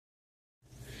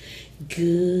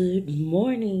Good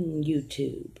morning,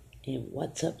 YouTube, and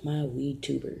what's up, my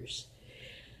WeTubers?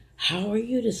 How are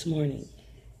you this morning?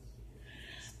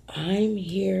 I'm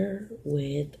here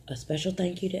with a special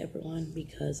thank you to everyone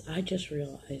because I just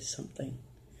realized something,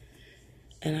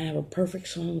 and I have a perfect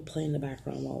song to play in the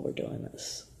background while we're doing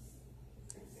this.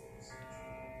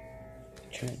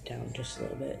 Turn it down just a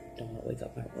little bit. Don't want to wake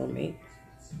up my roommate.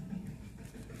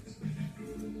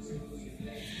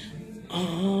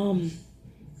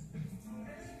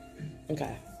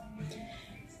 Okay.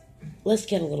 Let's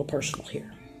get a little personal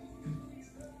here.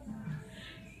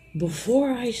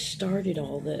 Before I started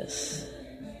all this,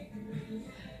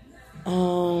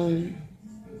 I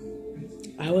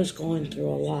was going through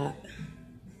a lot.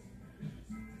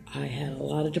 I had a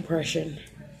lot of depression,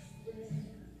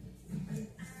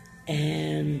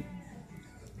 and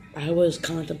I was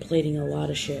contemplating a lot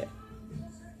of shit,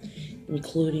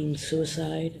 including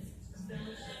suicide,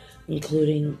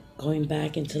 including going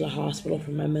back into the hospital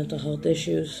for my mental health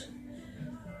issues.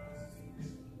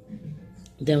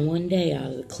 Then one day, out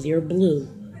of the clear blue,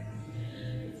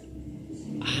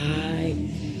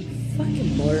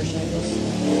 fucking motorcycles.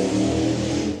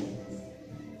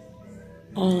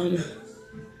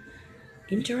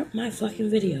 Interrupt my fucking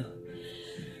video.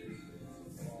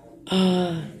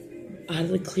 Out of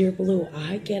the clear blue,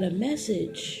 I get a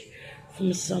message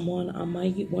from someone on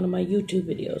one of my YouTube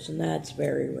videos, and that's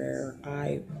very rare.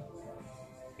 I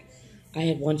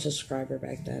had one subscriber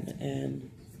back then,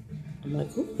 and I'm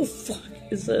like, who the fuck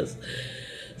is this?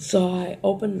 So I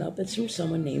opened it up. It's from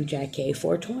someone named Jack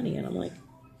K420, and I'm like,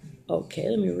 okay,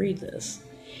 let me read this.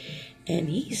 And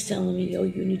he's telling me, yo,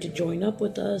 you need to join up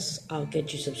with us. I'll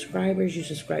get you subscribers. You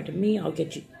subscribe to me,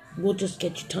 we'll just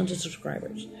get you tons of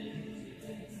subscribers.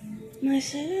 And I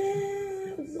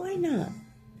said, why not?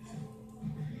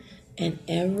 And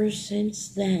ever since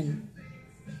then,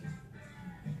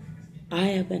 I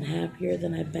have been happier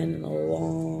than I've been in a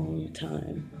long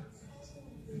time.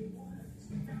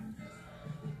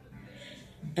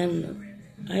 And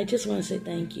I just want to say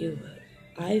thank you.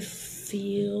 I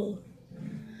feel,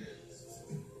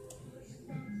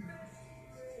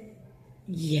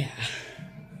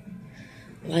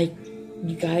 like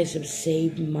you guys have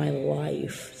saved my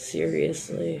life,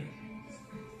 seriously.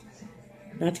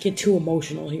 Not to get too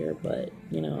emotional here, but,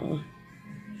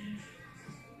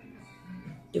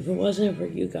 if it wasn't for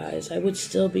you guys, I would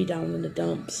still be down in the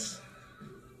dumps.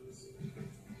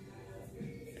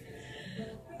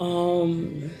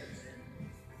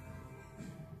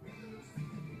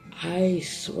 I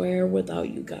swear without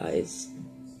you guys,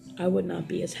 I would not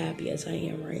be as happy as I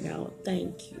am right now.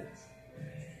 Thank you.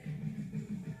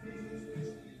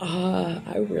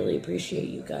 I really appreciate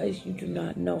you guys. You do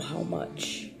not know how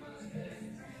much.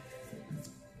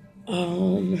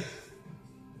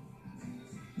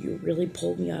 You really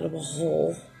pulled me out of a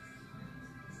hole.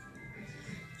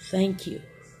 Thank you.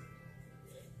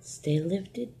 Stay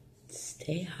lifted,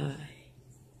 stay high.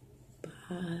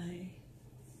 Bye.